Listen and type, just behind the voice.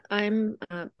I'm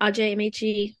Ajay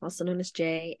Amici, also known as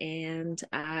Jay, and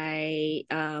I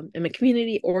am a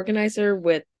community organizer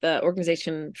with the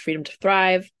organization Freedom to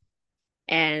Thrive.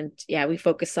 And yeah, we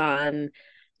focus on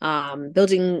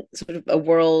building sort of a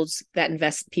world that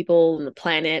invests people in the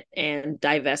planet and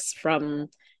divests from,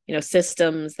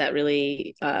 systems that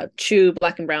really chew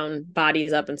Black and brown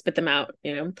bodies up and spit them out,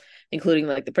 including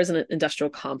like the prison industrial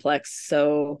complex.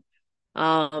 So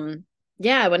um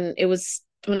yeah, when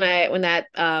that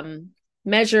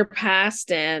measure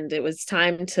passed and it was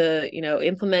time to,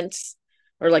 implement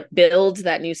or like build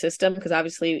that new system, because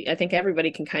obviously I think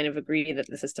everybody can kind of agree that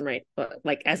the system, right,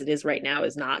 like as it is right now,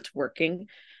 is not working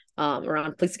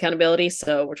around police accountability.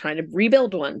 So we're trying to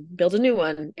rebuild one, build a new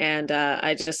one. And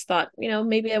I just thought,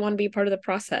 maybe I want to be part of the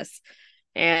process.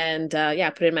 And yeah, I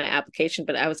put in my application,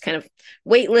 but I was kind of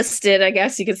waitlisted, I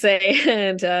guess you could say.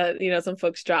 And some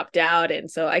folks dropped out, and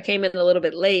so I came in a little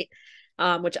bit late,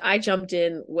 which I jumped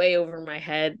in way over my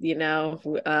head.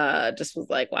 Just was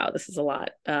like, wow, this is a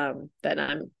lot that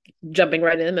I'm jumping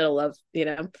right in the middle of.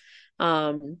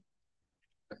 Um,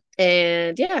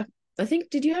 and yeah, I think.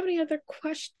 Did you have any other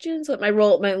questions? What my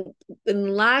role, my in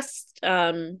last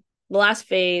the last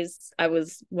phase, I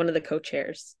was one of the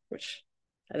co-chairs, which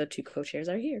the other two co-chairs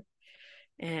are here.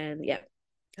 And yeah,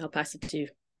 I'll pass it to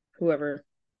whoever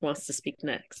wants to speak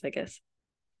next, I guess.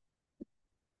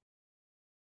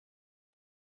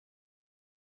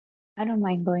 I don't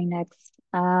mind going next.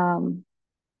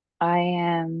 I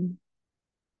am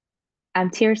I'm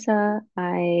Tirsa.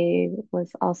 I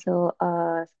was also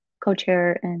a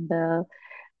co-chair in the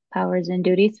Powers and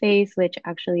Duties phase, which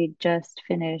actually just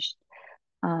finished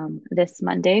this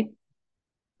Monday,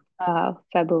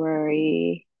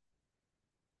 February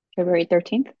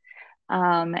 13th.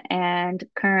 And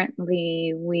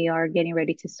currently we are getting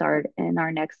ready to start in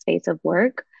our next phase of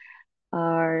work,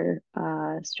 our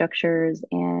structures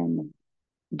and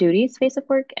duties phase of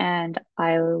work, and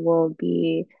I will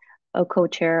be a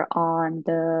co-chair on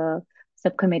the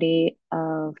subcommittee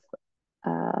of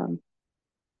um,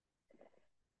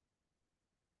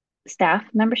 staff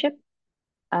membership.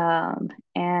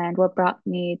 And what brought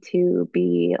me to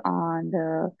be on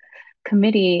the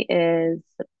committee is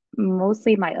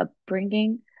mostly my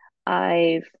upbringing.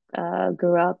 I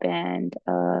grew up in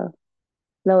a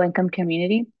low income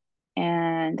community,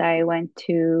 and I went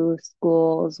to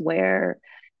schools where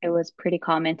it was pretty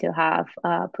common to have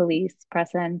police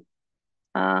present.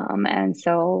 And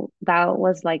so that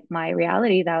was like my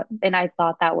reality, and I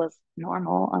thought that was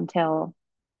normal until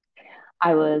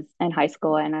I was in high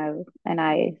school, and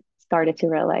I started to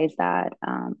realize that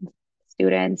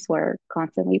students were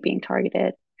constantly being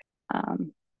targeted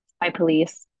um, by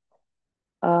police.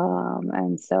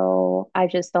 And so I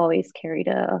just always carried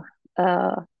a,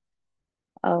 a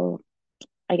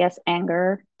I guess,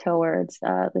 anger towards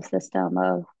the system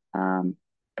of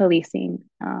policing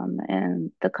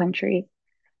in the country.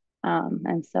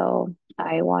 And so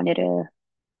I wanted to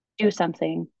do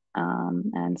something.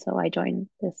 And so I joined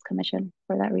this commission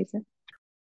for that reason.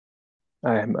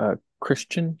 I'm a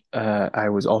Christian. I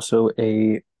was also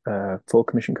a full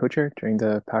commission co-chair during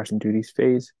the powers and duties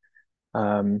phase,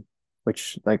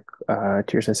 which, like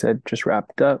Tirsa said, just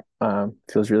wrapped up.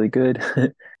 Feels really good.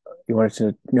 You wanted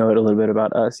to know a little bit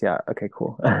about us? Yeah. Okay,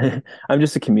 cool. I'm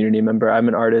just a community member. I'm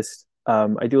an artist.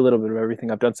 I do a little bit of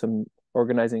everything. I've done some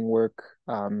organizing work,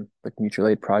 like mutual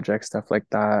aid projects, stuff like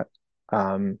that.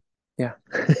 Yeah.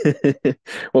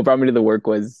 What brought me to the work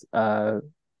was kind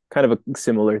of a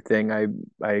similar thing.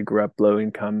 I grew up low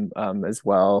income as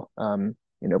well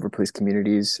in overplaced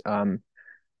communities.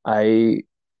 I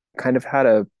kind of had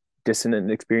a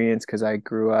dissonant experience because I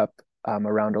grew up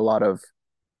around a lot of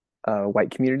white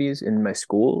communities in my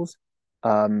schools,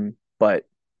 but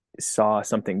saw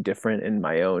something different in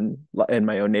my own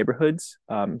neighborhoods.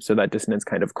 So that dissonance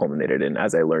kind of culminated in,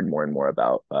 as I learned more and more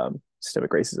about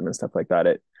systemic racism and stuff like that,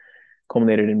 it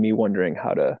culminated in me wondering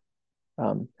how to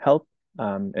help.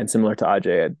 And similar to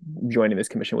Ajay, joining this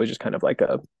commission was just kind of like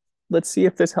a let's see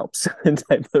if this helps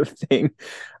type of thing.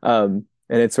 And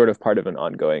it's sort of part of an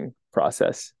ongoing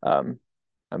process. I'm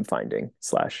finding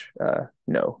slash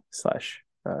no slash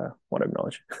want to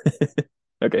acknowledge.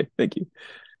 Okay, thank you.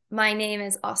 My name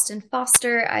is Austin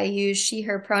Foster. I use she,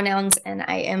 her pronouns, and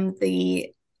I am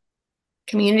the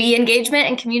Community Engagement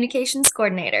and Communications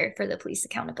Coordinator for the Police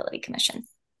Accountability Commission.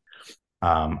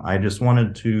 I just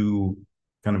wanted to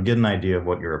kind of get an idea of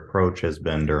what your approach has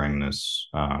been during this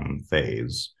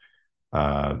phase.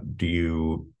 Do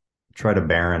you try to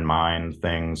bear in mind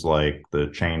things like the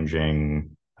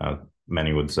changing,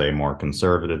 many would say more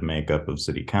conservative makeup of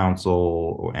city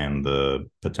council and the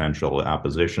potential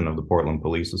opposition of the Portland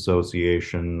Police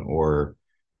Association? Or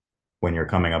when you're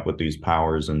coming up with these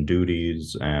powers and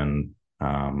duties, and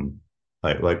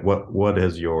like what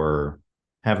is your,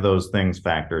 have those things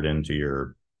factored into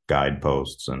your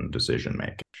guideposts and decision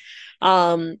making?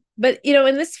 But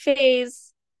in this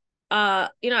phase, I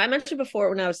mentioned before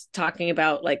when I was talking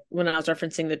about, like, when I was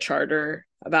referencing the charter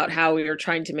about how we were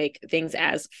trying to make things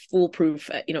as foolproof,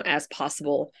 as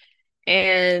possible.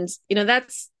 And,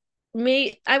 that's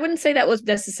me. I wouldn't say that was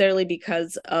necessarily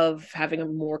because of having a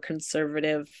more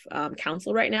conservative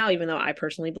council right now, even though I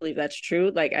personally believe that's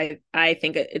true. Like, I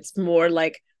think it's more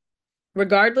like,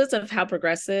 regardless of how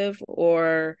progressive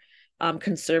or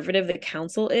conservative the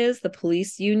council is, the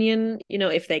police union,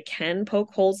 if they can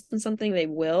poke holes in something, they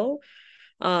will.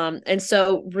 And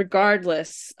so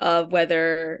regardless of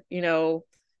whether,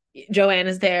 Joanne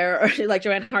is there, or like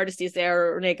Joanne Hardesty is there,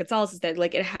 or Renee Gonzalez is there,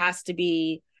 like, it has to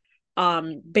be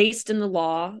based in the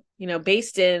law,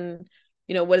 based in,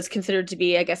 what is considered to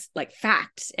be, I guess, like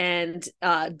facts and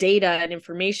data and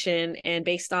information, and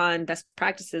based on best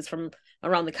practices from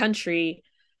around the country,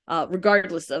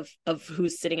 regardless of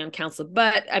who's sitting on council.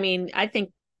 But I mean, I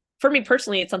think for me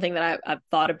personally, it's something that I've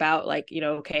thought about, like,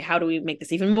 okay, how do we make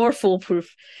this even more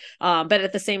foolproof? But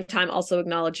at the same time, also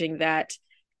acknowledging that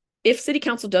if city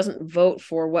council doesn't vote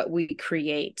for what we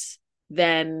create,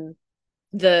 then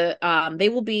they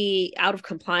will be out of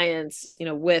compliance,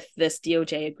 with this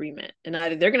DOJ agreement, and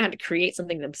either they're going to have to create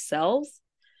something themselves,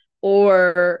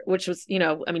 or, which was,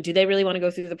 I mean, do they really want to go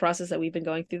through the process that we've been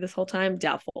going through this whole time?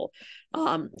 Doubtful.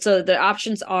 So the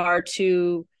options are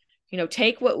to,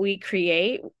 take what we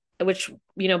create, which,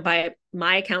 by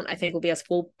my account, I think will be as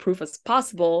foolproof as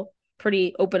possible,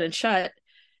 pretty open and shut,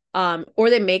 or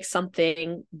they make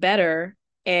something better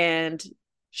and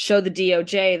show the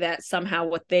DOJ that somehow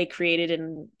what they created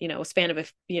in, a span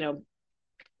of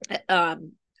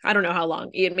I don't know how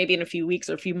long, maybe in a few weeks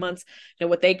or a few months,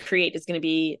 what they create is going to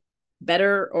be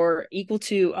better or equal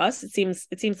to us. It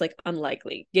seems like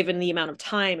unlikely, given the amount of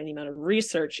time and the amount of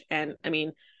research. And I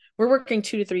mean, we're working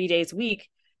 2 to 3 days a week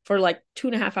for like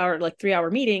 2.5 hour, like 3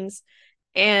 hour meetings,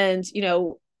 and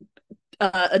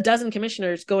a dozen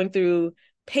commissioners going through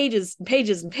pages and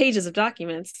pages and pages of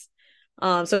documents.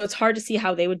 So it's hard to see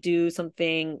how they would do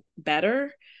something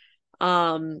better.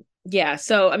 Yeah.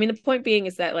 So, I mean, the point being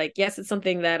is that, like, yes, it's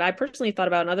something that I personally thought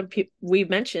about, and other people we've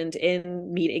mentioned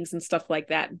in meetings and stuff like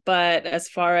that. But as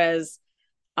far as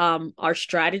our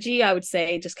strategy, I would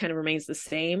say just kind of remains the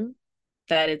same,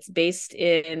 that it's based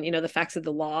in, the facts of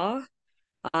the law.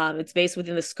 It's based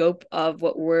within the scope of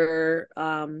what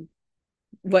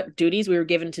duties we were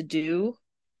given to do.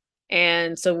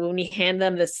 And so when we hand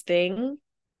them this thing,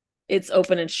 it's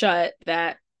open and shut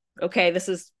that, okay, this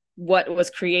is what was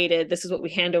created. This is what we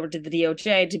hand over to the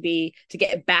DOJ to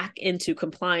get back into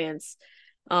compliance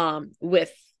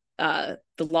with the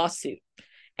lawsuit,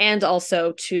 and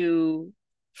also to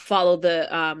follow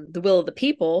the will of the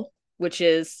people, which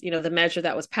is, the measure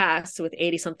that was passed with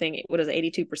 80 something, what is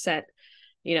it, 82%.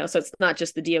 So it's not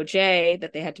just the DOJ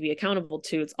that they had to be accountable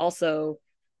to. It's also,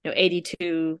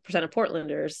 82% of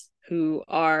Portlanders who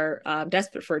are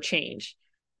desperate for a change.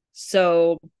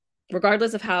 So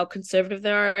regardless of how conservative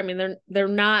they are, I mean, they're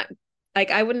not, like,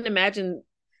 I wouldn't imagine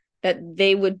that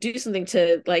they would do something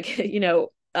to, like, go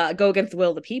against the will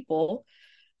of the people.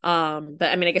 But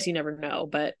I mean, I guess you never know.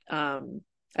 But I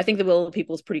think the will of the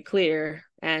people is pretty clear.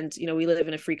 And, we live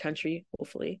in a free country,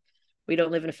 hopefully. We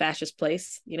don't live in a fascist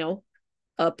place.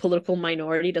 A political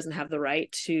minority doesn't have the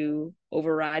right to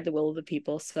override the will of the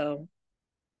people. So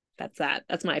that's that.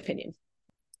 That's my opinion.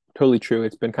 Totally true.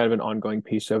 It's been kind of an ongoing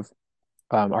piece of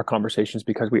our conversations,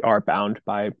 because we are bound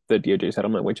by the DOJ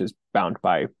settlement, which is bound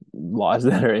by laws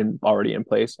that are already in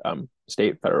place,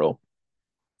 state, federal,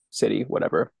 city,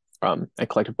 whatever, and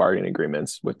collective bargaining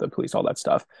agreements with the police, all that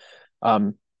stuff.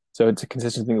 So it's a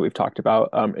consistent thing that we've talked about.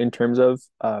 In terms of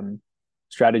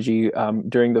strategy,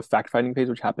 during the fact-finding phase,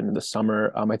 which happened in the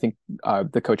summer, I think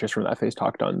the co-chairs from that phase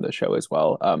talked on the show as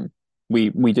well.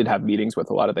 We did have meetings with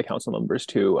a lot of the council members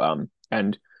too,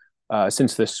 and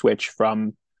since the switch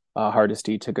from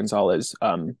Hardesty to Gonzalez,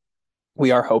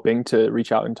 we are hoping to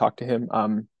reach out and talk to him.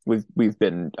 We've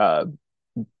been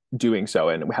doing so,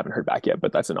 and we haven't heard back yet,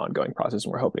 but that's an ongoing process,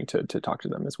 and we're hoping to talk to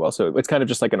them as well. So it's kind of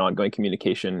just like an ongoing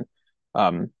communication,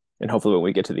 and hopefully when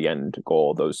we get to the end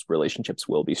goal, those relationships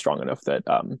will be strong enough that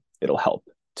it'll help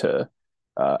to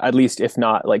at least, if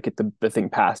not like get the thing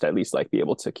passed, at least like be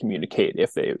able to communicate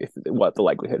if what the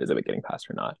likelihood is of it getting passed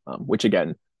or not, which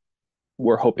again,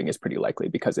 we're hoping is pretty likely,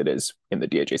 because it is in the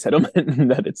DOJ settlement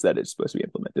that it's supposed to be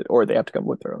implemented, or they have to come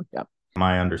with their own. Yeah.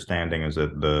 My understanding is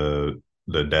that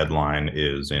the deadline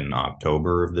is in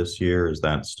October of this year. Is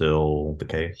that still the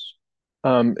case?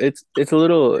 It's a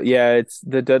little, yeah, it's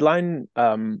the deadline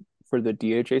for the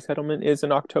DHA settlement is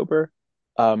in October.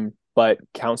 But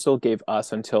council gave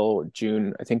us until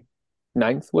June, I think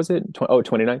 9th, was it?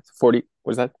 29th, 40,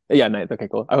 was that? Yeah, 9th. Okay,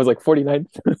 cool. I was like 49th.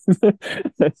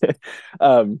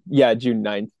 Yeah, June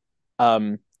 9th.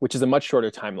 Which is a much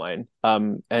shorter timeline.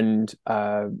 And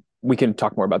we can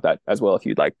talk more about that as well if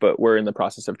you'd like, but we're in the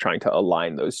process of trying to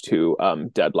align those two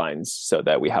deadlines so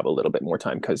that we have a little bit more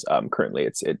time because currently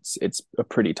it's a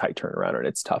pretty tight turnaround and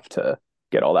it's tough to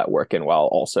get all that work in while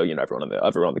also everyone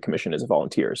on the commission is a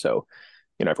volunteer, so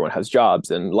everyone has jobs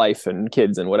and life and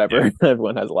kids and whatever. Yeah.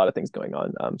 Everyone has a lot of things going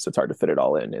on, so it's hard to fit it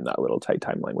all in that little tight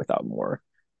timeline without more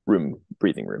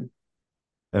breathing room.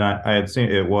 And I had seen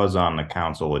it was on the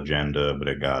council agenda, but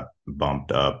it got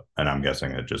bumped up, and I'm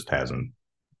guessing it just hasn't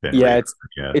been Yeah,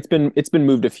 yet. it's been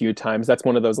moved a few times. That's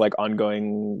one of those like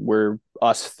ongoing where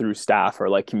us through staff are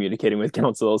like communicating with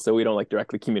council, so we don't like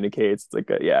directly communicate. It's like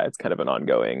it's kind of an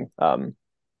ongoing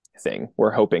thing.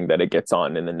 We're hoping that it gets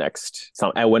on in the next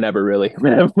whenever really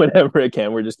whenever it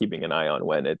can. We're just keeping an eye on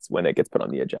when it gets put on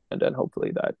the agenda, and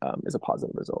hopefully that is a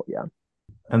positive result. Yeah.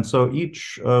 And so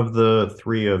each of the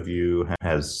three of you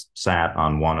has sat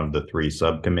on one of the three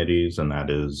subcommittees, and that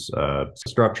is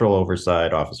structural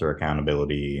oversight, officer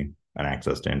accountability, and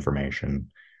access to information.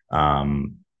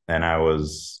 And I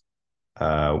was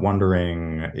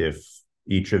wondering if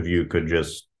each of you could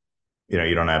just,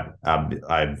 you don't have,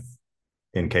 I've,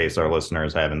 in case our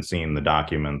listeners haven't seen the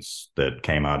documents that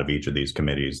came out of each of these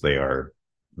committees, they are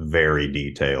very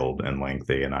detailed and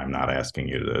lengthy, and I'm not asking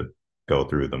you to go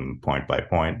through them point by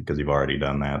point because you've already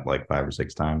done that like 5 or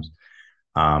 6 times.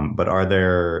 But are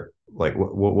there like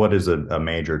what is a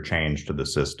major change to the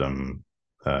system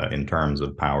in terms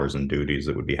of powers and duties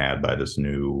that would be had by this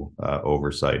new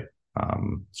oversight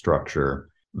structure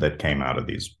that came out of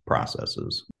these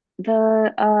processes?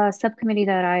 The subcommittee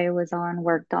that I was on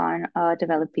worked on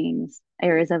developing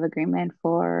areas of agreement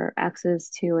for access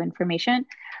to information,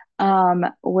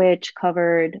 which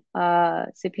covered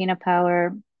subpoena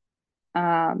power,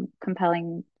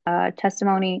 compelling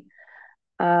testimony,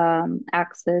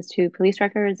 access to police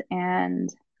records, and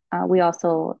we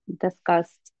also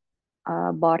discussed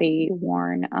body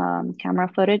worn camera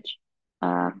footage.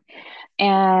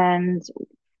 And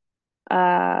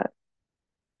I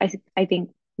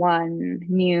think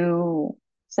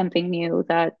something new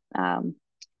that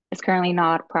is currently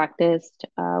not practiced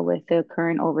with the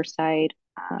current oversight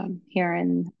here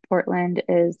in Portland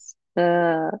is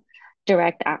the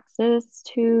direct access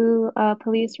to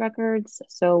police records.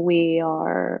 So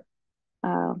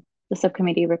the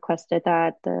subcommittee requested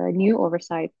that the new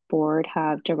oversight board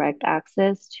have direct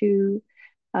access to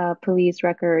police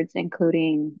records,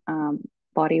 including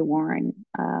body worn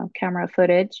camera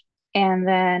footage. And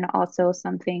then also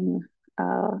something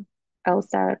else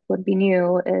that would be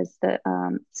new is the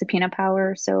subpoena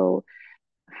power. So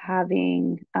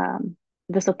having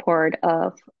the support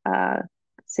of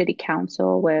city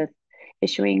council with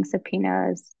issuing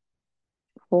subpoenas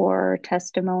for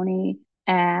testimony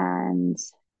and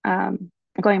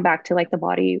going back to like the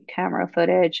body camera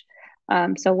footage.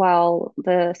 So while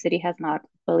the city has not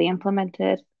fully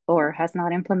implemented or has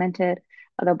not implemented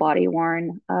the body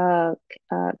worn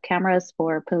cameras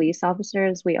for police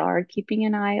officers, we are keeping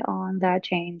an eye on that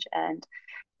change. And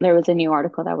there was a new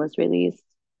article that was released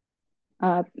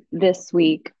this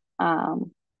week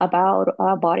about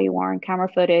body worn camera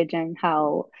footage and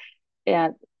how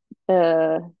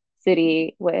the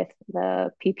city with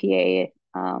the PPA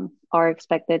are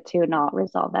expected to not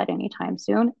resolve that anytime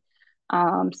soon.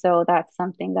 So that's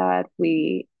something that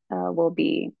we will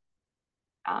be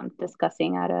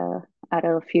discussing at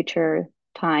a future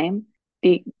time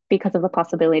because of the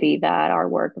possibility that our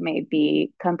work may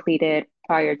be completed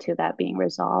prior to that being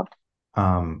resolved.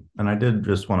 And I did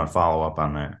just want to follow up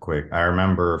on that quick. I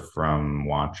remember from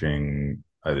watching,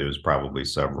 it was probably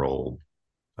several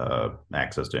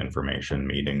access to information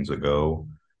meetings ago.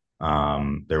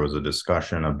 There was a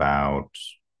discussion about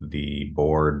the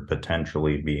board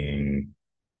potentially being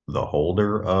the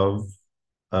holder of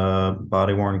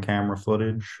body worn camera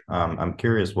footage. I'm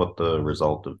curious what the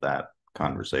result of that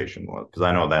conversation was, because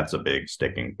I know that's a big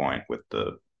sticking point with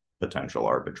the potential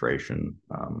arbitration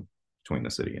between the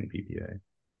city and PPA.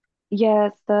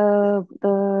 Yes,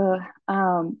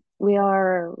 we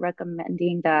are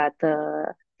recommending that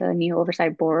the new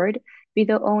oversight board be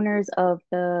the owners of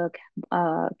the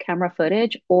camera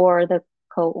footage or the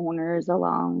co-owners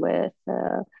along with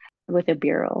a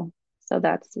bureau. So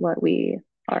that's what we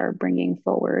are bringing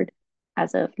forward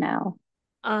as of now.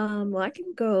 Well, I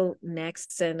can go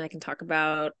next and I can talk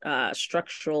about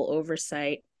structural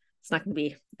oversight. it's not going to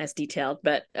be as detailed,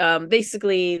 but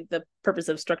basically the purpose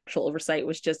of structural oversight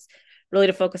was just really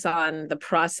to focus on the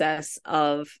process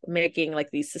of making like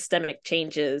these systemic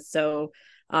changes. So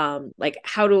like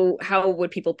how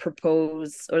would people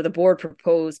propose, or the board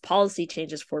propose, policy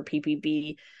changes for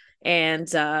PPB,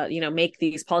 and make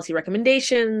these policy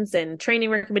recommendations and training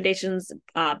recommendations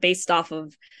based off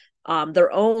of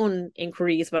their own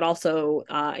inquiries, but also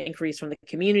inquiries from the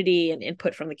community and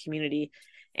input from the community.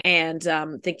 And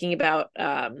thinking about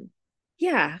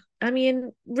yeah, I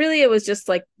mean, really it was just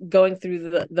like going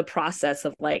through the process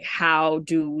of like, how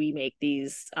do we make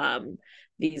these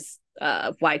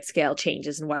wide scale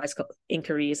changes and wide scale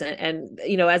inquiries. And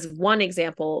as one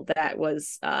example that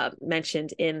was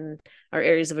mentioned in our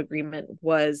areas of agreement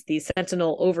was the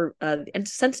Sentinel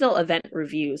event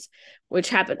reviews, which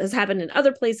has happened in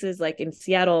other places like in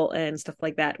Seattle and stuff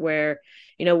like that, where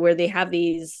where they have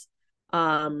these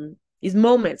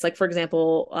moments, like for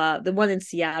example the one in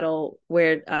Seattle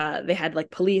where they had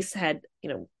like police had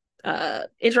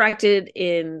interacted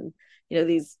in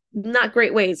these not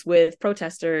great ways with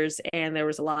protesters, and there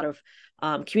was a lot of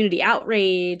community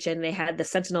outrage, and they had the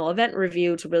Sentinel event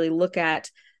review to really look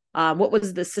at what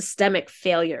was the systemic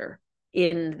failure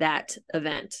in that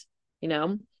event.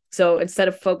 So instead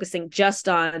of focusing just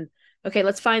on, okay,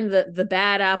 let's find the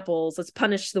bad apples, let's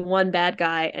punish the one bad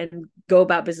guy and go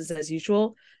about business as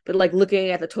usual, but like looking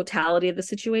at the totality of the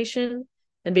situation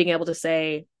and being able to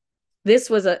say, this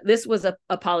was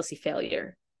a policy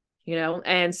failure,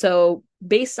 and so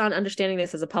based on understanding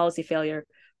this as a policy failure,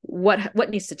 what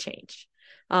needs to change.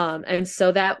 And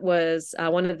so that was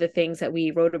one of the things that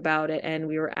we wrote about it, and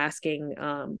we were asking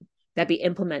that be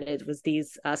implemented, was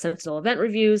these Sentinel event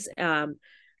reviews.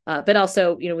 But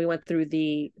also, we went through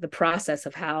the process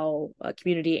of how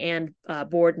community and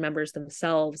board members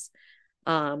themselves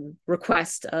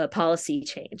request a policy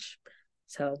change.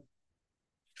 So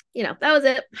that was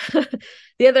it.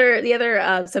 the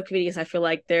other subcommittees, I feel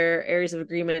like their areas of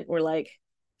agreement were like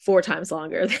 4 times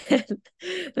longer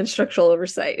than structural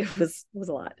oversight. It was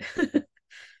a lot.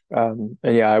 And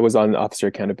yeah, I was on officer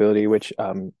accountability, which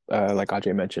like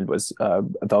Ajay mentioned, was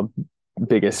the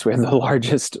biggest, with the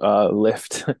largest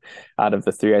lift out of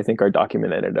the 3. I think our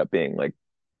document ended up being like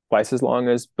twice as long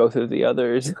as both of the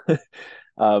others,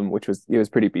 which was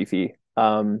pretty beefy.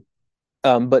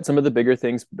 But some of the bigger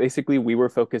things, basically, we were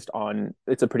focused on,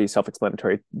 it's a pretty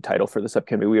self-explanatory title for the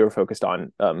subcommittee. We were focused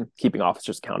on keeping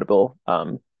officers accountable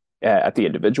at the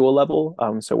individual level.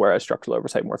 So whereas structural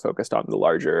oversight more focused on the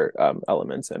larger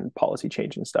elements and policy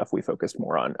change and stuff, we focused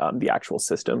more on the actual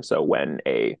system. So when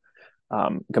a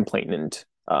complainant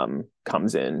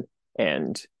comes in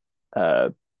and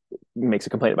makes a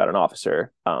complaint about an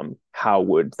officer, how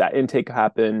would that intake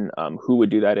happen? Who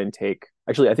would do that intake?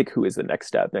 Actually, I think who is the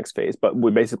next phase, but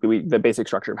the basic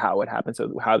structure of how it would happen.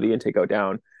 So how the intake go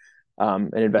down, an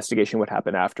investigation would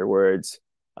happen afterwards.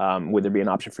 Would there be an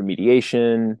option for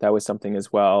mediation? That was something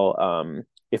as well.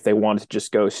 If they wanted to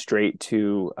just go straight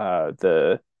to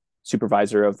the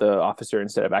supervisor of the officer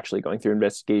instead of actually going through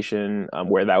investigation,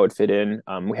 where that would fit in.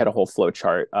 We had a whole flow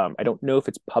chart. I don't know if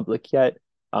it's public yet,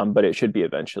 but it should be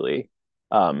eventually.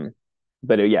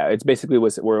 Yeah, it's basically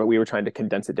where we were trying to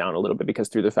condense it down a little bit, because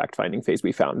through the fact-finding phase,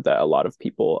 we found that a lot of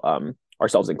people,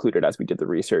 ourselves included, as we did the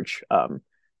research,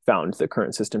 found the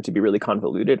current system to be really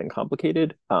convoluted and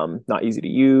complicated, not easy to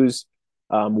use.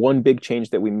 One big change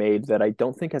that we made that I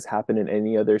don't think has happened in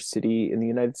any other city in the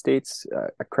United States,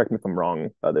 correct me if I'm wrong,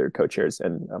 other co-chairs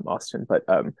and Austin, but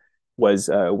was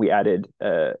we added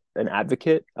an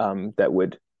advocate that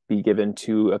would be given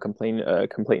to a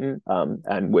complainant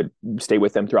and would stay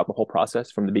with them throughout the whole process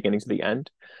from the beginning to the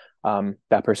end.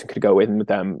 That person could go in with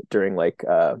them during like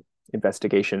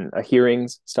investigation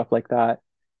hearings, stuff like that,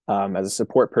 as a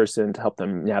support person to help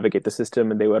them navigate the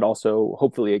system. And they would also,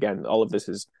 hopefully, again, all of this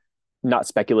is not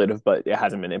speculative, but it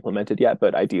hasn't been implemented yet.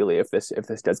 But ideally, if this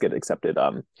does get accepted,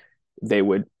 they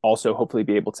would also hopefully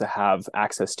be able to have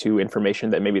access to information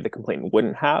that maybe the complainant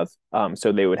wouldn't have.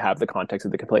 So they would have the context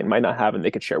that the complainant might not have, and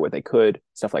they could share what they could,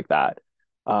 stuff like that.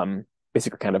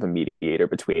 Basically kind of a mediator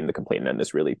between the complainant and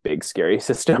this really big, scary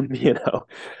system,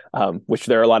 which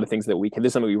there are a lot of things that this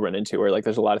is something we run into where like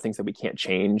there's a lot of things that we can't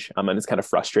change, and it's kind of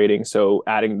frustrating. So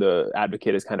adding the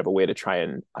advocate is kind of a way to try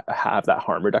and have that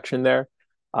harm reduction there.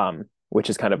 Which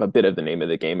is kind of a bit of the name of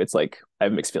the game. It's like I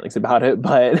have mixed feelings about it,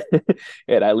 but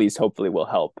it at least hopefully will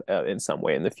help in some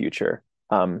way in the future.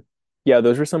 Yeah,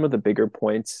 those were some of the bigger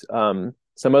points.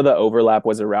 Some of the overlap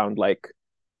was around like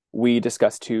we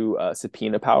discussed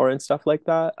subpoena power and stuff like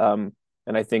that. And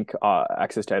I think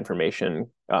access to information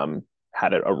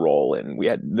had a role, and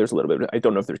there's a little bit, I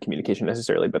don't know if there's communication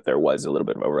necessarily, but there was a little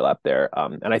bit of overlap there.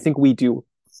 And I think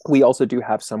we also do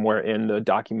have somewhere in the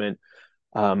document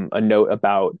a note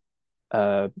about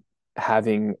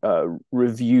having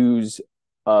reviews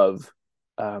of,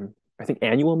 I think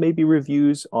annual maybe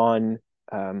reviews on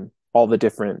all the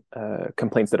different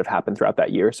complaints that have happened throughout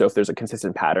that year. So if there's a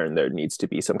consistent pattern, there needs to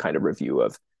be some kind of review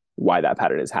of why that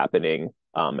pattern is happening.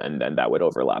 And then that would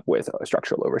overlap with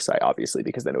structural oversight, obviously,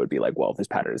 because then it would be like, well, if this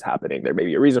pattern is happening, there may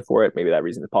be a reason for it. Maybe that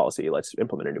reason is policy. Let's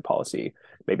implement a new policy,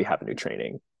 maybe have a new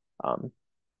training.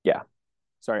 Yeah.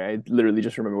 Sorry, I literally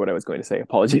just remember what I was going to say.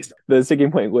 Apologies. The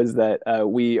sticking point was that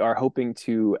we are hoping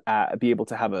to be able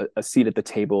to have a seat at the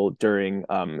table during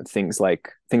things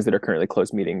that are currently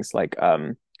closed meetings, like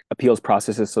appeals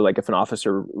processes. So like if an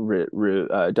officer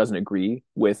doesn't agree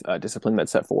with discipline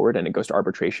that's set forward and it goes to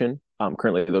arbitration,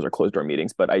 currently those are closed door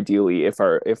meetings. But ideally, if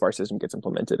our system gets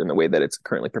implemented in the way that it's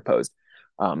currently proposed,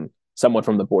 someone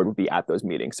from the board would be at those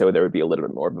meetings. So there would be a little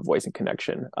bit more of a voice and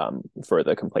connection for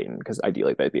the complainant, because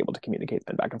ideally they'd be able to communicate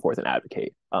then back and forth and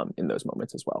advocate in those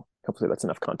moments as well. Hopefully that's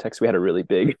enough context. We had a really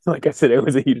big, like I said, it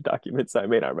was a huge document, so I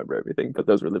may not remember everything, but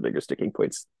those were the bigger sticking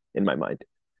points in my mind.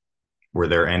 Were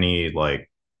there any like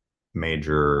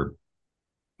major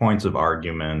points of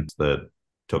argument that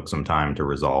took some time to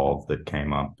resolve that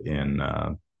came up in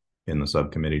the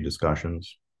subcommittee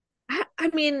discussions? I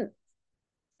mean,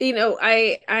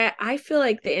 I feel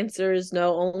like the answer is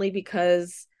no, only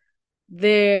because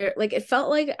it felt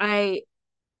like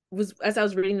as I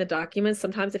was reading the documents,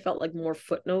 sometimes it felt like more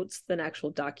footnotes than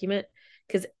actual document,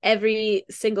 because every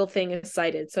single thing is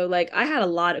cited. So like I had a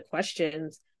lot of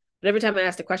questions, but every time I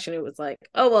asked a question, it was like,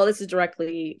 oh, well, this is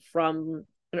directly from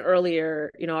our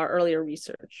earlier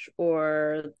research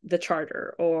or the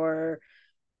charter, or,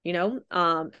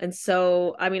 and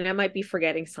so, I mean, I might be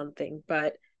forgetting something,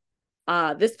 but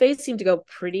this phase seemed to go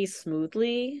pretty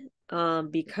smoothly,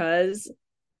 because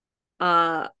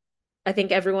I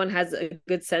think everyone has a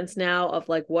good sense now of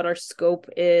like what our scope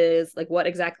is, like what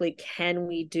exactly can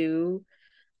we do,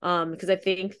 because I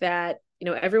think that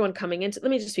everyone coming into, let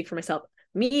me just speak for myself,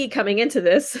 me coming into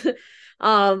this,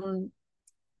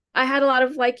 I had a lot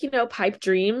of pipe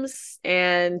dreams,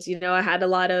 and I had a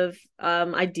lot of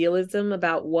idealism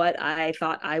about what I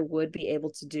thought I would be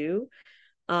able to do.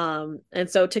 And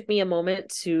so it took me a moment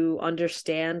to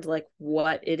understand like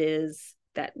what it is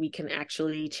that we can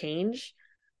actually change,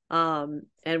 and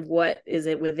what is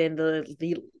it within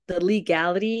the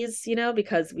legalities,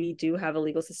 because we do have a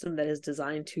legal system that is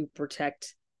designed to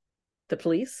protect the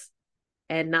police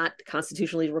and not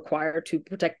constitutionally required to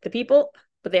protect the people,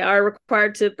 but they are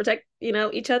required to protect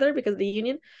each other because of the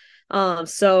union.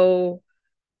 So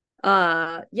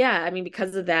yeah, I mean,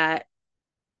 because of that,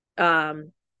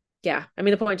 yeah, I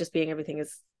mean, the point just being everything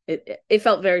is, it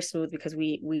felt very smooth because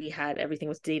we had, everything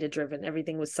was data driven,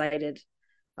 everything was cited.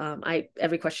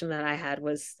 Every question that I had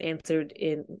was answered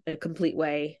in a complete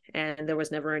way, and there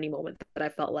was never any moment that I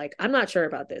felt like I'm not sure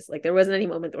about this. Like there wasn't any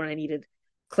moment when I needed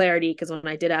clarity, because when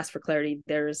I did ask for clarity,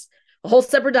 there's a whole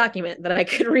separate document that I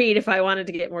could read if I wanted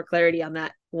to get more clarity on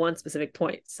that one specific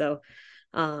point. So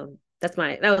that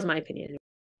was my opinion.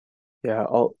 Yeah,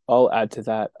 I'll add to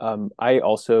that. I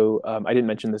also I didn't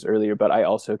mention this earlier, but I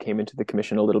also came into the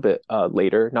commission a little bit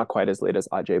later, not quite as late as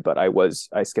Ajay, but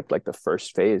I skipped like the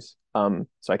first phase. So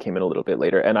I came in a little bit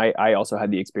later, and I also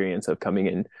had the experience of coming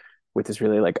in with this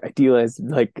really like idealized,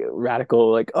 like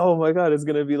radical, like, oh my God, it's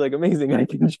gonna be like amazing. I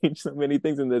can change so many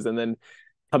things in this, and then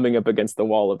coming up against the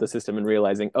wall of the system and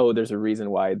realizing, oh, there's a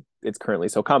reason why it's currently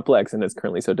so complex and it's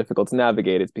currently so difficult to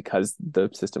navigate. It's because the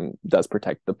system does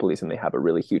protect the police, and they have a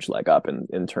really huge leg up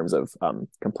in terms of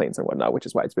complaints and whatnot, which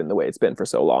is why it's been the way it's been for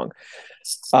so long.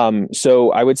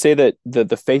 So I would say that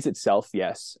the phase itself,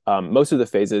 yes, most of the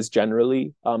phases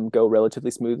generally go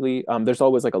relatively smoothly. There's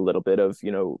always like a little bit of,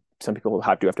 some people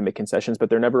have to make concessions, but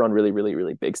they're never on really, really,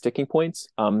 really big sticking points.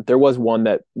 There was one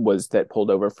that pulled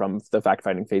over from the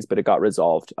fact-finding phase, but it got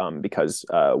resolved because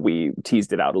we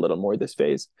teased it out a little more this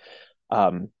phase.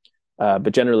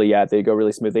 But generally, yeah, they go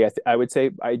really smoothly. I would say,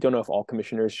 I don't know if all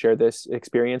commissioners share this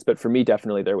experience, but for me,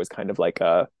 definitely there was kind of like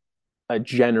a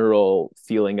general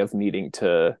feeling of needing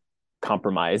to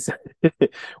compromise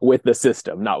with the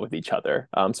system, not with each other.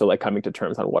 So like coming to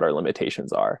terms on what our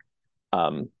limitations are.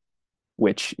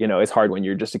 Which, is hard when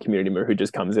you're just a community member who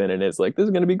just comes in and is like, this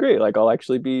is going to be great. Like, I'll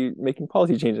actually be making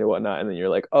policy change and whatnot. And then you're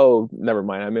like, oh, never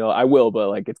mind. I mean, I will, but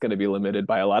like, it's going to be limited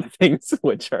by a lot of things,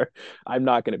 I'm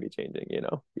not going to be changing,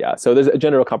 Yeah. So there's a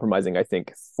general compromising, I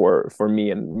think, for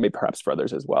me and maybe perhaps for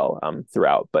others as well,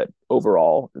 throughout. But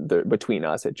overall, between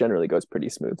us, it generally goes pretty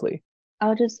smoothly.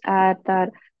 I'll just add that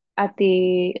at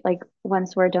the like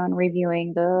once we're done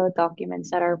reviewing the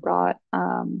documents that are brought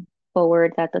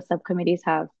forward that the subcommittees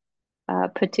have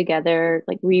put together,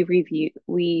 like we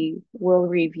will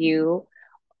review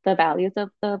the values of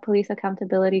the Police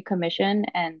Accountability Commission,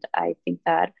 and I think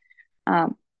that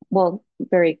well,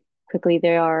 very quickly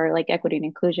they are like equity and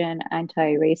inclusion,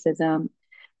 anti-racism,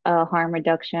 harm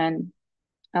reduction,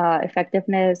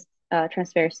 effectiveness,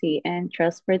 transparency, and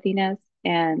trustworthiness,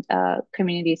 and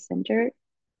community centered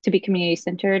to be community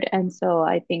centered. And so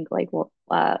I think like well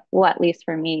at least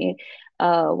for me,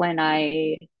 when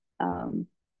um,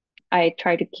 I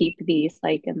try to keep these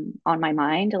like on my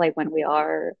mind, like when we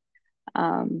are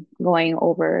going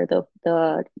over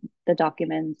the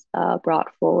documents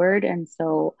brought forward. And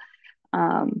so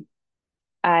um,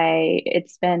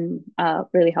 it's been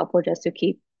really helpful just to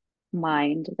keep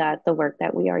mind that the work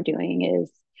that we are doing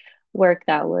is work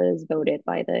that was voted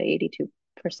by the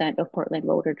 82% of Portland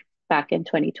voters back in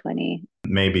 2020.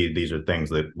 Maybe these are things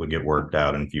that would get worked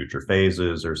out in future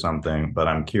phases or something, but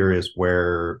I'm curious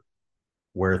where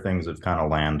things have kind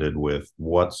of landed with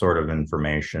what sort of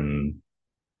information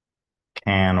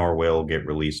can or will get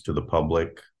released to the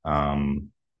public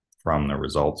from the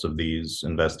results of these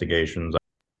investigations.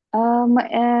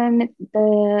 And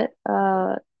the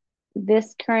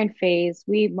this current phase,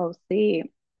 we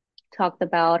mostly talked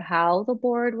about how the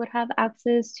board would have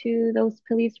access to those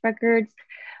police records.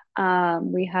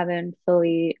 We haven't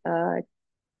fully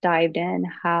dived in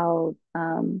how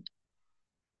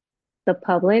the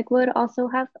public would also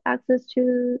have access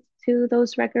to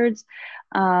those records.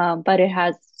 But it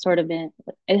has sort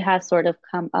of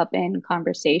come up in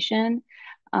conversation.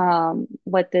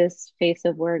 What this phase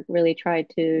of work really tried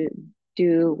to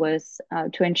do was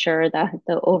to ensure that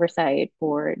the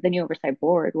new oversight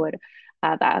board would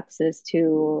have access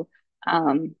to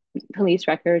police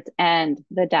records and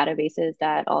the databases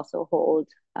that also hold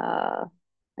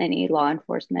any law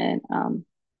enforcement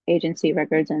agency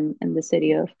records in the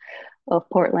city of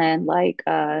Portland, like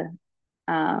um,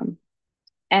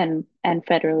 and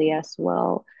federally as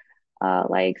well,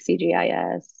 like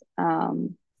CGIS.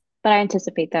 But I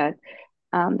anticipate that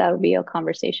that would be a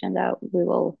conversation that we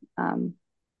will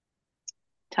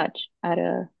touch at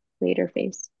a later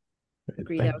phase.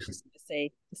 Agreed. I was just going to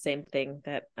say the same thing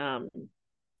that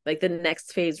like the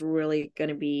next phase really going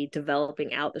to be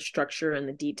developing out the structure and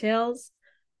the details.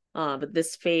 But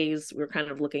this phase, we're kind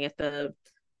of looking at the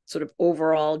sort of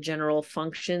overall general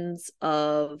functions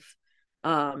of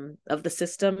the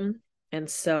system. And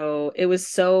so it was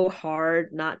so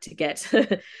hard not to get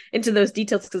into those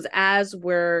details because as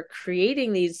we're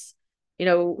creating these,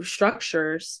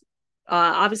 structures,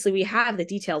 obviously we have the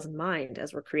details in mind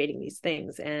as we're creating these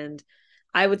things. And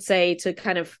I would say, to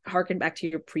kind of harken back to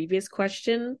your previous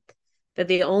question, that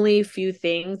the only few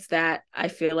things that I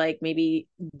feel like maybe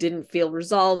didn't feel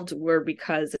resolved were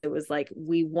because it was like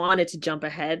we wanted to jump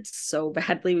ahead so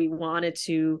badly. We wanted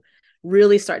to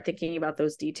really start thinking about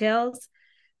those details.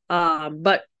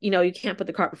 But you can't put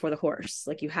the cart before the horse.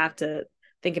 Like, you have to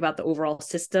think about the overall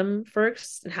system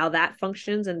first and how that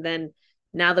functions. And then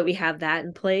now that we have that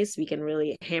in place, we can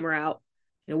really hammer out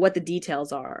what the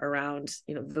details are around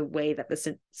the way that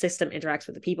the system interacts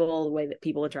with the people, the way that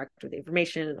people interact with the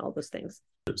information, and all those things.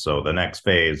 So the next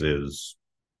phase is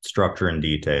structure and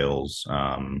details,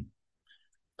 kind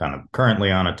of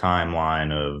currently on a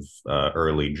timeline of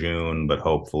early June, but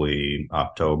hopefully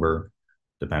October,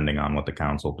 depending on what the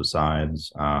council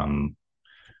decides.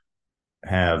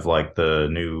 Have like the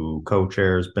new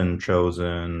co-chairs been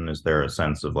chosen? Is there a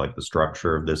sense of like the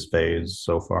structure of this phase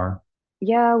so far?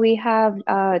 Yeah, we have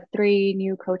three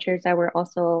new co-chairs that were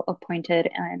also appointed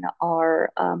in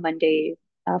our Monday,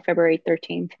 February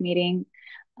 13th meeting,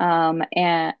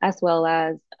 and as well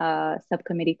as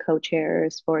subcommittee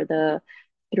co-chairs for the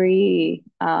three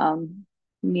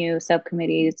new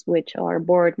subcommittees, which are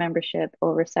board membership,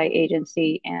 oversight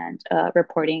agency, and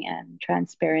reporting and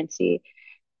transparency.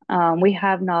 We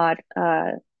have not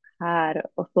had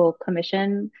a full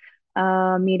commission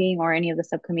meeting or any of the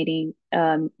subcommittee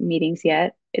meetings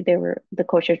yet. The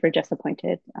co-chairs were just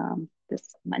appointed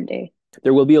this Monday.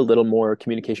 There will be a little more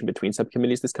communication between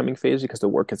subcommittees this coming phase because the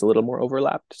work is a little more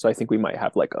overlapped. So I think we might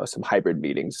have like some hybrid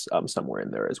meetings somewhere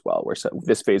in there as well, where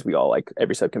this phase we all like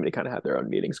every subcommittee kind of had their own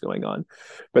meetings going on.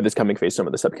 But this coming phase, some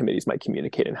of the subcommittees might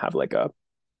communicate and have like a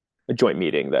joint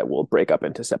meeting that will break up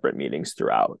into separate meetings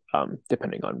throughout,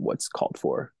 depending on what's called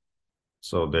for.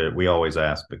 So we always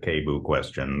ask the KBOO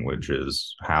question, which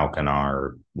is how can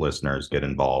our listeners get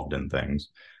involved in things?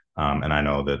 And I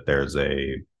know that there's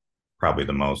probably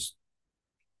the most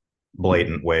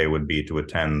blatant way would be to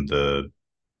attend the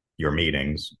your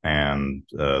meetings and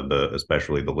the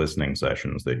especially the listening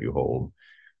sessions that you hold.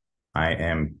 I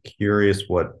am curious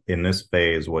what in this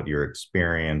phase what your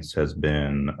experience has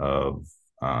been of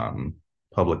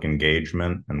public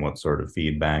engagement and what sort of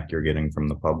feedback you're getting from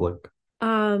the public.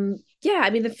 Yeah, I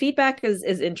mean the feedback is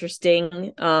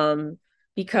interesting.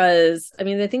 Because I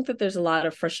mean I think that there's a lot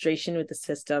of frustration with the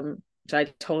system, which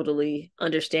I totally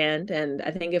understand. And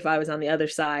I think if I was on the other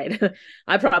side,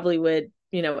 I probably would,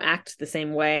 act the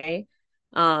same way.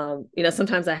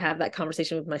 Sometimes I have that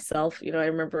conversation with myself. I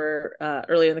remember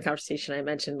earlier in the conversation I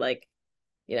mentioned like,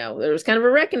 there was kind of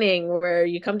a reckoning where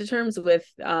you come to terms with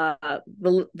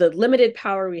the limited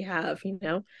power we have,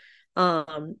 and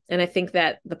I think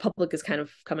that the public is kind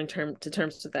of coming to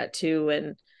terms with that too.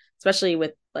 And especially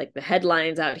with like the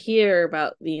headlines out here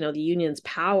about the union's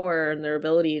power and their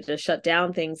ability to shut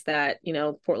down things that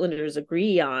Portlanders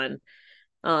agree on.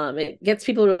 It gets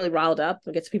people really riled up.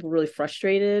 It gets people really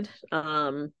frustrated.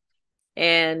 And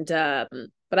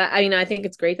but I think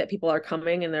it's great that people are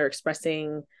coming and they're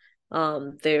expressing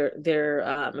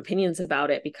their opinions about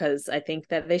it, because I think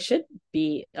that they should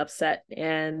be upset.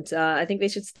 And I think they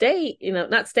should stay,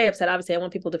 not stay upset. Obviously I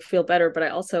want people to feel better, but I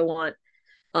also want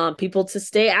people to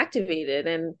stay activated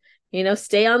and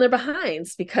stay on their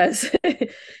behinds, because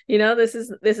this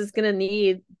is going to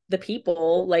need the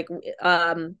people. Like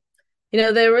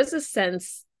there's a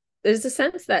sense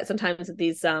that sometimes at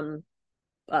these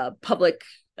public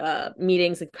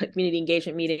meetings and community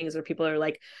engagement meetings where people are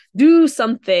like, do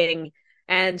something.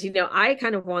 And, I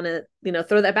kind of want to,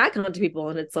 throw that back onto people.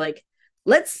 And it's like,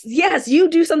 yes, you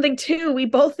do something too. We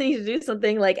both need to do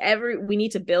something. Like we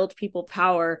need to build people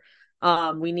power.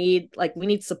 We need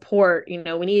support, we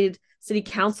need city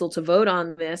council to vote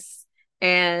on this.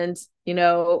 And,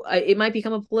 it might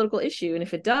become a political issue. And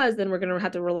if it does, then we're going to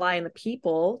have to rely on the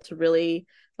people to really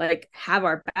like have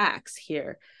our backs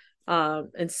here.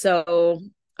 And so,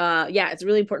 yeah, it's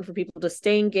really important for people to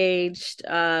stay engaged.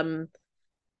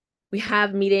 We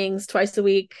have meetings twice a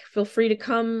week. Feel free to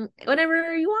come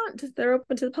whenever you want. They're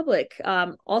open to the public.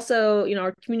 Also,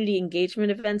 our community engagement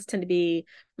events tend to be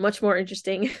much more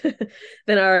interesting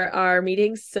than our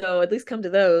meetings. So at least come to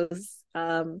those.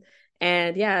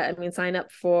 And yeah, I mean, sign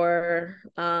up for,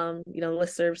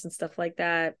 listservs and stuff like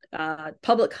that.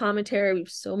 Public commentary. We have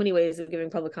so many ways of giving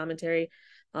public commentary,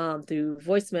 through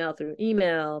voicemail, through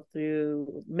email,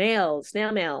 through mail,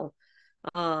 snail mail.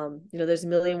 There's a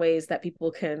million ways that people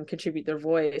can contribute their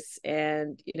voice.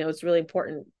 And, it's really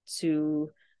important to,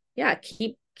 yeah,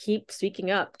 keep speaking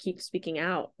up, keep speaking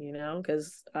out,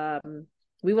 because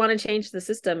we want to change the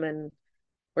system and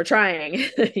we're trying,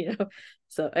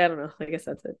 So I don't know. I guess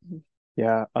that's it.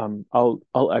 Yeah, I'll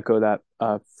echo that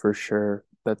for sure.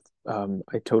 That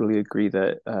I totally agree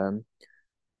that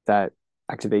that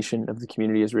activation of the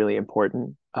community is really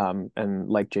important. And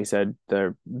like Jay said,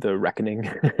 the reckoning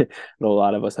that a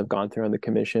lot of us have gone through on the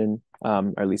commission,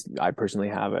 or at least I personally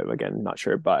have. Again, not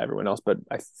sure about everyone else, but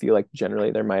I feel like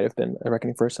generally there might have been a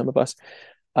reckoning for some of us.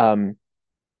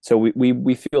 So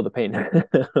we feel the pain of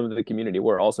the community.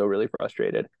 We're also really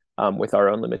frustrated with our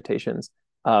own limitations.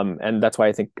 And that's why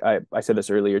I think I said this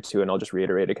earlier too, and I'll just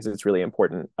reiterate it because it's really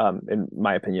important, in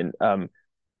my opinion,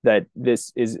 that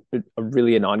this is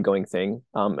really an ongoing thing.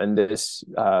 And this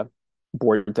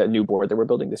that new board that we're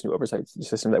building, this new oversight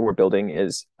system that we're building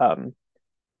is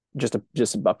just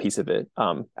a piece of it.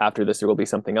 After this, there will be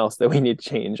something else that we need to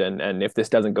change. And if this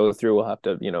doesn't go through, we'll have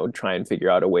to, try and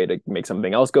figure out a way to make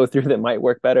something else go through that might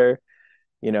work better.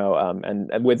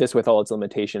 And with this, with all its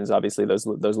limitations, obviously those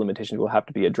limitations will have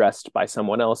to be addressed by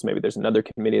someone else. Maybe there's another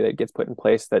committee that gets put in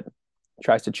place that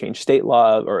tries to change state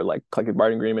law or like collective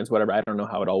bargaining agreements, whatever. I don't know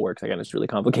how it all works. Again, it's really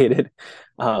complicated.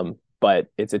 But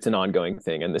it's an ongoing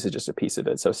thing, and this is just a piece of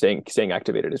it. So staying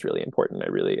activated is really important. I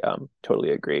really totally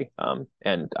agree.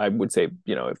 And I would say,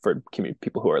 for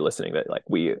people who are listening, that like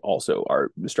we also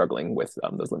are struggling with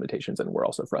those limitations, and we're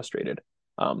also frustrated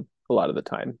a lot of the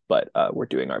time. But we're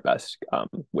doing our best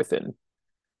within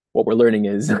what we're learning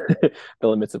is the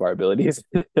limits of our abilities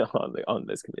on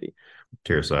this committee.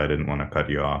 Tirsa, I didn't want to cut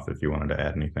you off if you wanted to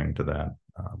add anything to that.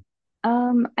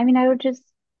 I mean, I would just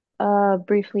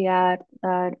briefly add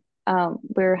that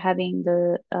we're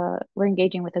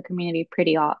engaging with the community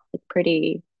pretty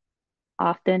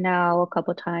often now, a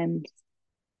couple times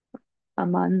a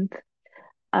month,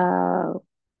 uh,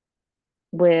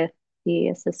 with the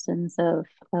assistance of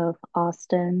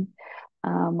Austin,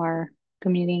 our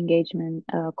community engagement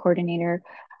coordinator,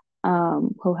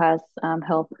 who has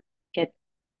helped get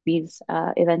these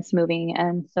events moving.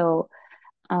 And so,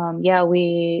 yeah,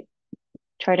 we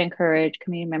try to encourage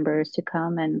community members to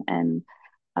come and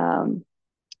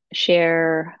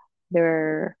share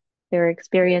their their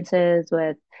experiences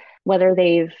with whether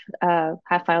they've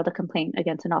have filed a complaint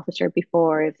against an officer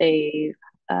before, if they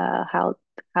how'd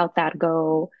that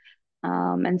go.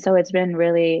 And so it's been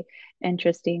really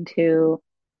interesting to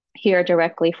hear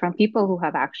directly from people who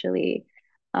have actually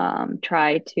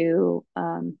tried to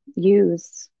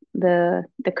use the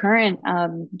current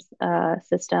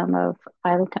system of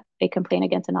filing a complaint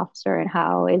against an officer, and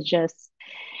how it's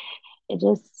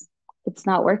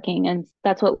not working. And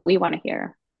that's what we want to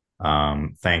hear.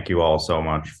 Thank you all so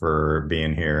much for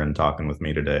being here and talking with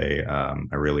me today.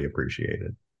 I really appreciate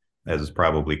it. As is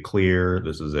probably clear,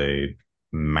 this is a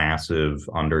massive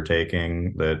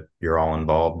undertaking that you're all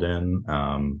involved in.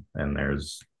 And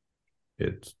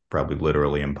it's probably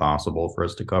literally impossible for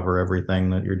us to cover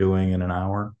everything that you're doing in an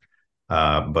hour.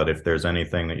 But if there's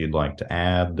anything that you'd like to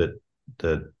add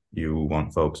that you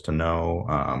want folks to know,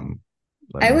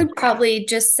 I would probably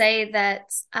just say that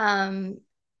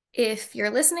if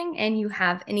you're listening and you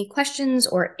have any questions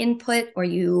or input, or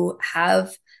you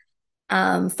have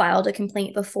filed a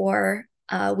complaint before,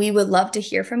 we would love to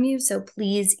hear from you. So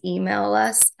please email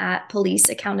us at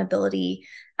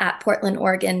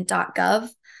policeaccountability@portlandoregon.gov.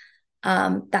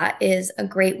 That is a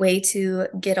great way to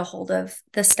get a hold of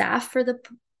the staff for the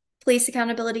Police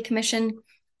Accountability Commission.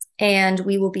 And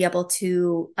we will be able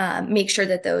to make sure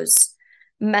that those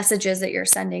messages that you're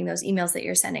sending, those emails that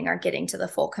you're sending, are getting to the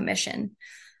full commission.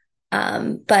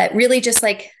 But really, just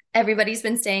like everybody's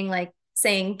been saying,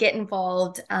 get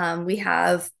involved. We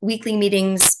have weekly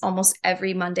meetings almost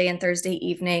every Monday and Thursday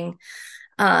evening.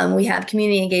 We have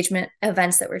community engagement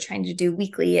events that we're trying to do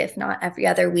weekly, if not every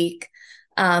other week.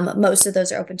 Most of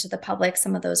those are open to the public.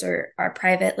 Some of those are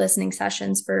private listening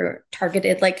sessions for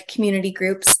targeted community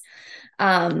groups.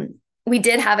 We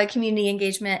did have a community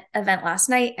engagement event last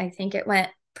night. I think it went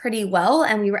pretty well,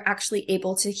 and we were actually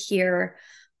able to hear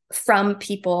from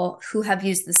people who have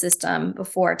used the system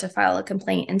before to file a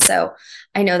complaint. And so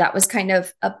I know that was kind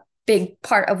of a big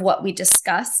part of what we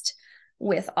discussed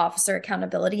with officer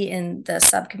accountability in the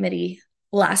subcommittee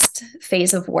last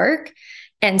phase of work.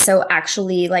 And so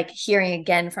actually hearing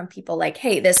again from people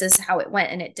hey, this is how it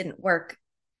went and it didn't work,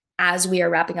 as we are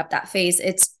wrapping up that phase,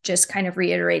 it's just kind of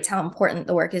reiterates how important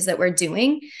the work is that we're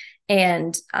doing.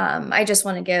 And I just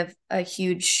want to give a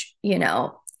huge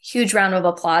round of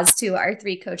applause to our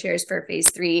 3 co-chairs for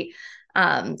phase 3.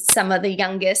 Some of the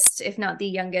youngest, if not the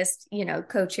youngest,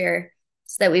 co-chairs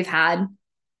that we've had.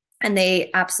 And they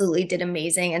absolutely did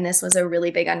amazing. And this was a really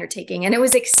big undertaking. And it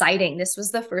was exciting. This was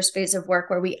the first phase of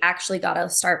work where we actually got to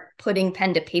start putting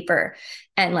pen to paper.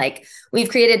 And we've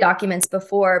created documents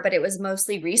before, but it was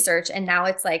mostly research. And now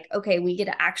it's okay, we get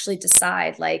to actually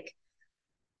decide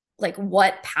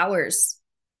what powers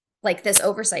this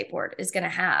oversight board is going to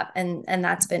have. And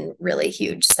that's been really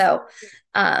huge. So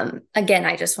again,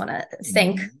 I just want to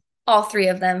thank all 3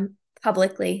 of them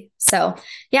publicly. So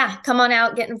yeah, come on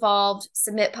out, get involved,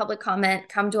 submit public comment,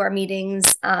 come to our meetings,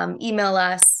 email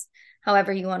us,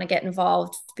 however you want to get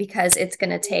involved, because it's going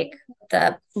to take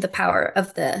the power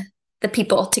of the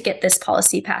people to get this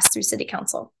policy passed through City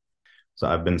Council. So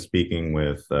I've been speaking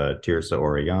with Tirsa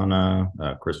Oriana,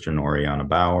 Christian Oriana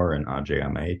Bauer, and Ajay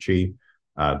Amaechi,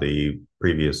 the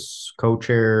previous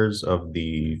co-chairs of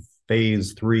the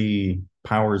Phase 3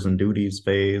 Powers and Duties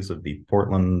phase of the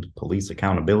Portland Police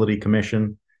Accountability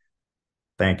Commission.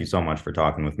 Thank you so much for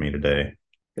talking with me today.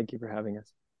 Thank you for having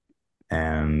us.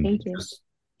 And Thank you.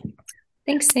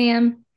 Thanks, Sam.